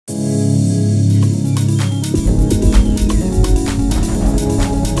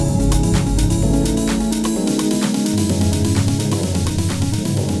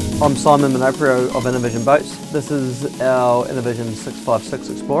I'm Simon Minoprio of Innovision Boats. This is our Innovision 656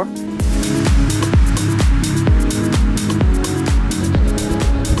 Explorer.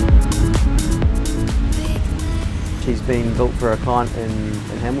 She's been built for a client in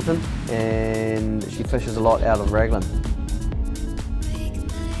Hamilton, and she fishes a lot out of Raglan.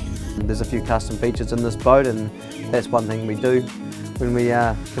 There's a few custom features in this boat, and that's one thing we do. When we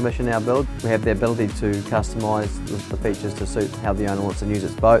commission our build, we have the ability to customise the features to suit how the owner wants to use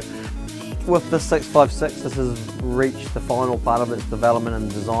its boat. With this 656, this has reached the final part of its development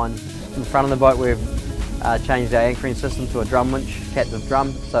and design. In the front of the boat, we've changed our anchoring system to a drum winch, captive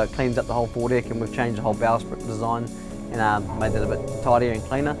drum, so it cleans up the whole foredeck, and we've changed the whole bowsprit design and made it a bit tidier and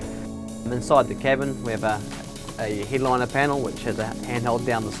cleaner. Inside the cabin, we have a headliner panel which has a handheld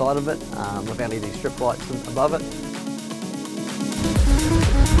down the side of it with LED strip lights above it.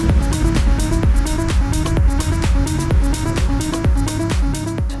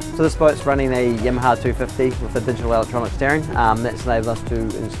 So this boat's running a Yamaha F250 with a digital electronic steering. That's enabled us to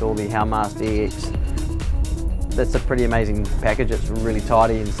install the Helm Master EX. That's a pretty amazing package. It's really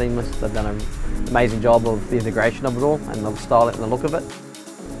tidy and seamless. They've done an amazing job of the integration of it all and the style and the look of it.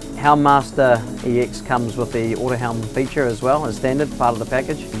 Helm Master EX comes with the auto helm feature as well as standard part of the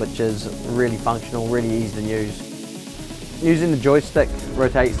package, which is really functional, really easy to use. Using the joystick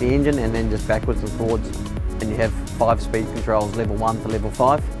rotates the engine and then just backwards and forwards, and you have 5 speed controls, level 1 to level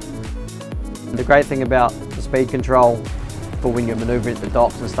 5. The great thing about the speed control for when you're manoeuvring at the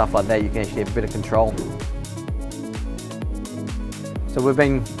docks and stuff like that, you can actually have a bit of control. So we've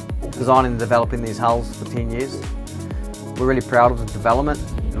been designing and developing these hulls for 10 years. We're really proud of the development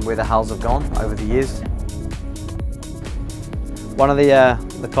and where the hulls have gone over the years. One of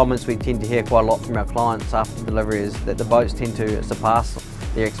the comments we tend to hear quite a lot from our clients after delivery is that the boats tend to surpass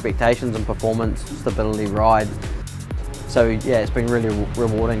their expectations in performance, stability, ride. So yeah, it's been really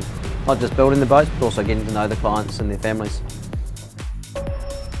rewarding, not just building the boats, but also getting to know the clients and their families.